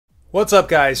What's up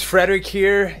guys, Fredric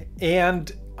here,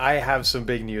 and I have some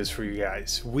big news for you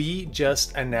guys. We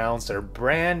just announced our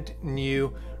brand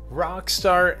new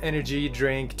Rockstar energy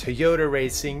drink Toyota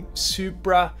Racing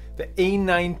Supra, the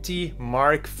A90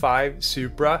 Mark V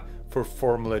Supra for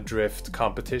Formula Drift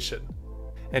competition.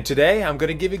 And today I'm going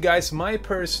to give you guys my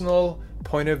personal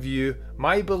point of view,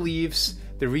 my beliefs,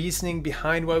 the reasoning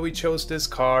behind why we chose this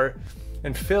car,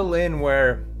 and fill in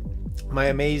where my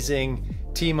amazing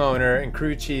team owner and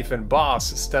crew chief and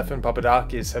boss Stefan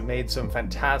Papadakis have made some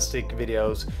fantastic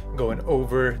videos going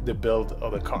over the build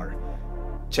of the car.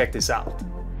 Check this out.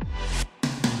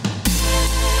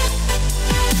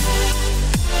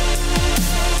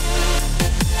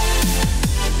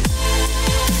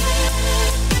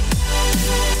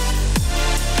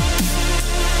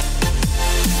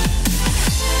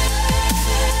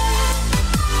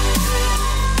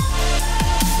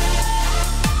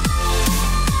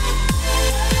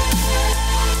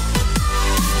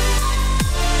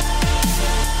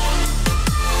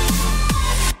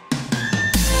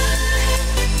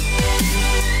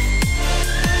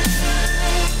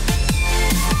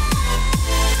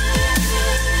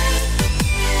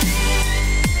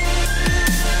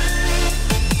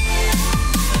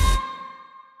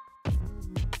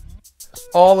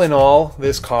 All in all,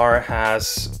 this car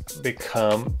has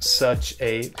become such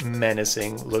a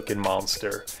menacing looking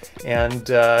monster. And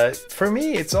for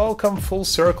me, it's all come full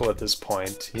circle at this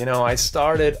point. You know, I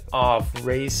started off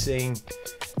racing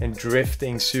and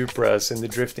drifting Supras in the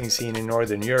drifting scene in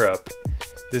Northern Europe.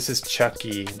 This is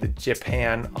Chucky, the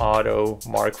Japan Auto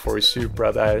Mark IV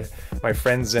Supra that my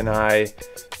friends and I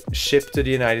shipped to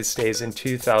the United States in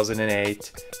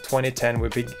 2008. 2010 we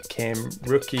became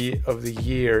Rookie of the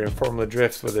Year in Formula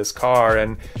Drift with this car,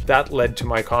 and that led to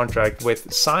my contract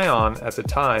with Scion at the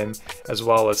time, as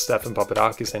well as Stefan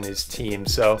Papadakis and his team.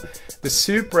 So the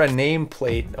Supra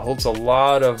nameplate holds a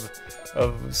lot of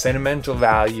sentimental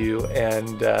value,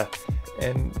 and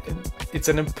it's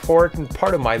an important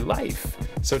part of my life.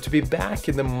 So to be back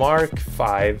in the Mark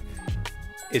V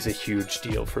is a huge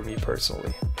deal for me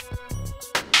personally.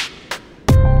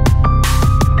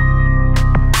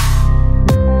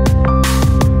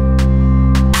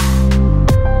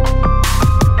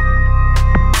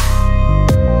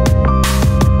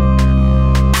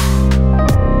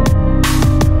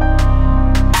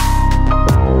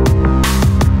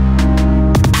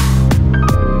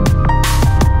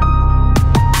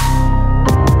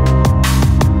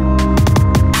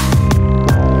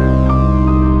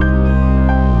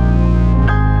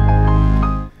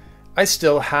 I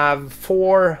still have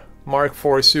 4 Mark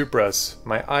IV Supras,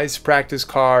 my ice practice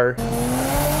car,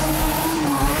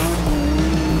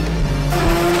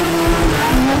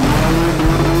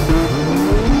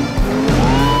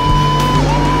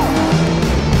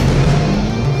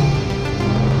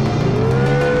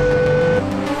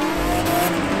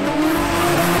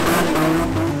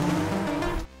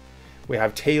 we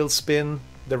have Tailspin,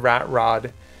 the Rat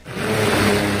Rod,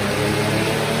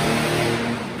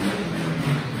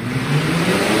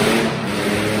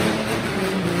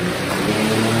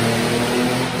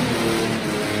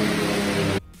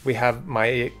 we have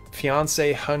my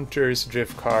fiance Hunter's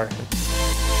drift car.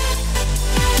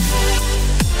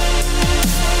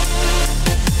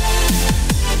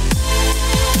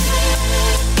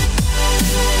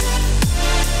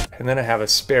 And then I have a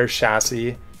spare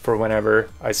chassis for whenever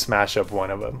I smash up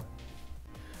one of them.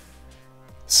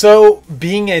 So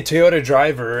being a Toyota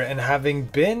driver and having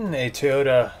been a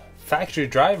Toyota factory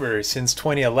driver since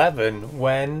 2011,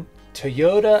 when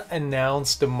Toyota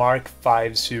announced the Mark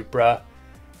V Supra,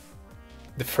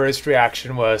 the first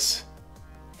reaction was,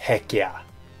 heck yeah.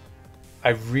 I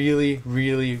really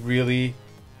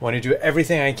want to do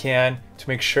everything I can to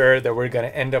make sure that we're going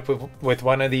to end up with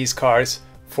one of these cars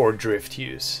for drift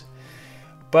use.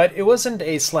 But it wasn't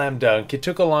a slam dunk. It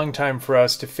took a long time for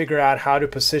us to figure out how to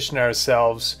position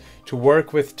ourselves, to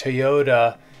work with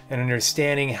Toyota and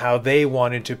understanding how they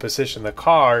wanted to position the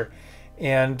car.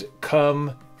 And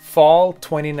come fall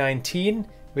 2019,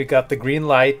 we got the green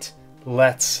light.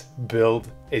 Let's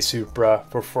build a Supra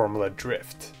for Formula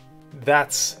Drift.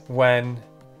 That's when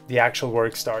the actual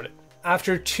work started.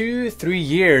 After 2-3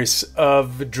 years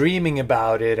of dreaming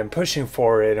about it and pushing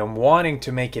for it and wanting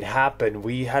to make it happen,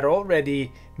 we had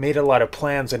already made a lot of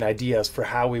plans and ideas for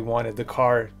how we wanted the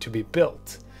car to be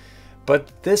built.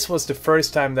 But this was the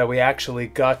first time that we actually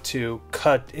got to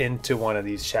cut into one of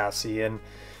these chassis. And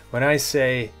when I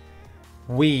say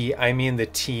we, I mean the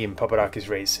team, Papadakis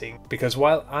Racing. Because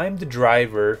while I'm the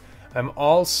driver, I'm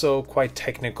also quite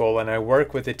technical, and I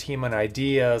work with the team on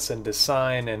ideas and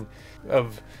design, and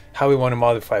of how we want to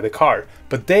modify the car.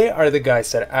 But they are the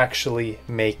guys that actually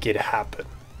make it happen.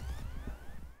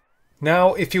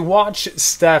 Now, if you watch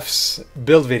Steph's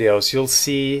build videos, you'll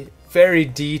see very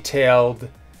detailed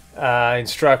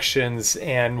instructions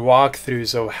and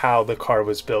walkthroughs of how the car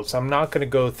was built. So I'm not going to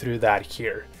go through that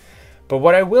here. But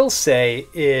what I will say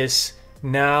is,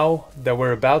 now that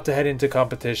we're about to head into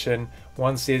competition,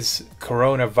 once these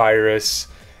coronavirus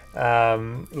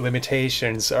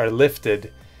limitations are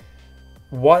lifted,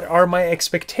 what are my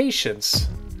expectations?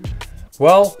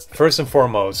 Well, first and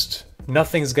foremost,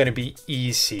 nothing's going to be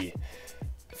easy.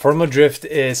 Formula Drift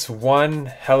is one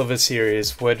hell of a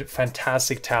series with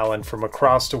fantastic talent from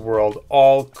across the world,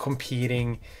 all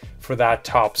competing for that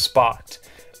top spot.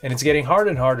 And it's getting harder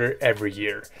and harder every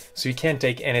year, so you can't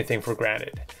take anything for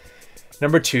granted.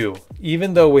 Number two,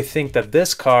 even though we think that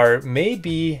this car may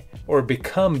be or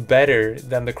become better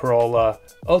than the Corolla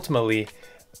ultimately,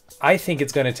 I think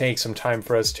it's going to take some time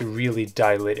for us to really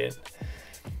dial it in.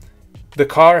 The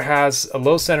car has a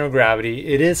low center of gravity.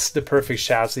 It is the perfect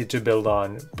chassis to build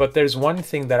on, but there's one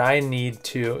thing that I need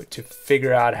to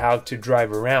figure out how to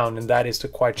drive around, and that is the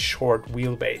quite short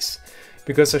wheelbase.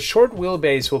 Because a short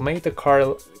wheelbase will make the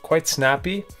car quite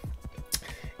snappy.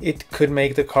 It could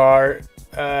make the car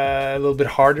a little bit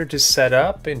harder to set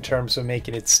up in terms of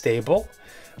making it stable,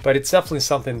 but it's definitely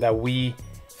something that we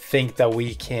think that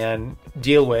we can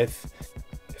deal with.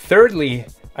 Thirdly,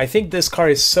 I think this car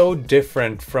is so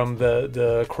different from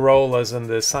the Corollas and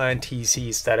the Scion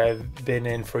TCs that I've been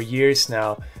in for years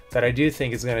now that I do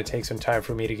think it's going to take some time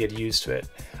for me to get used to it.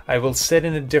 I will sit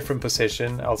in a different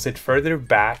position. I'll sit further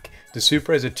back. The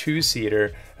Supra is a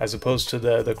 2-seater as opposed to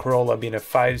the Corolla being a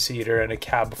 5-seater and a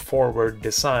cab forward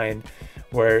design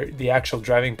where the actual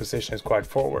driving position is quite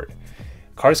forward.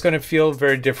 Car's going to feel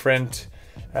very different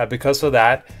because of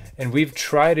that. And we've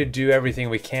tried to do everything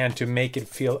we can to make it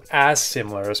feel as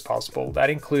similar as possible. That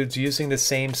includes using the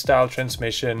same style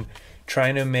transmission,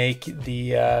 trying to make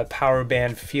the power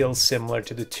band feel similar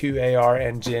to the 2AR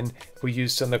engine we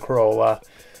used on the Corolla.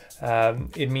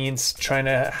 It means trying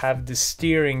to have the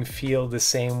steering feel the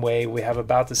same way. We have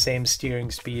about the same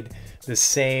steering speed, the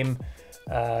same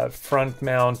front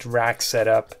mount rack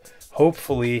setup.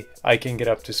 Hopefully I can get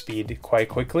up to speed quite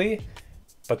quickly,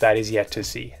 but that is yet to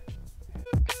see.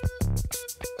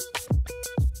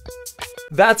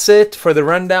 That's it for the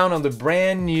rundown on the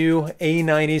brand new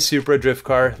A90 Supra drift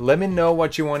car. Let me know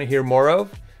what you want to hear more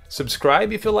of.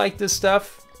 Subscribe if you like this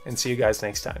stuff, and see you guys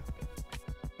next time.